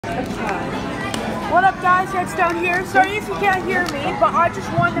What up, guys? It's down here. Sorry if you can't hear me, but I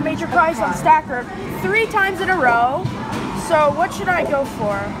just won the major prize on Stacker 3 times in a row. So what should I go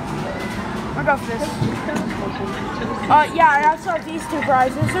for? I'll go for this. Yeah, I also have these 2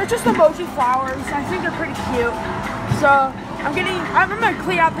 prizes. They're just emoji flowers. I think they're pretty cute. So I'm gonna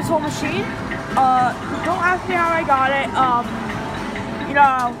clean out this whole machine. Don't ask me how I got it. You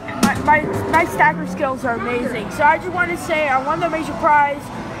know, my stacker skills are amazing. So I just wanted to say I won the major prize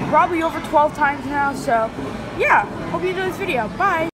probably over 12 times now. So yeah, hope you enjoyed this video. Bye.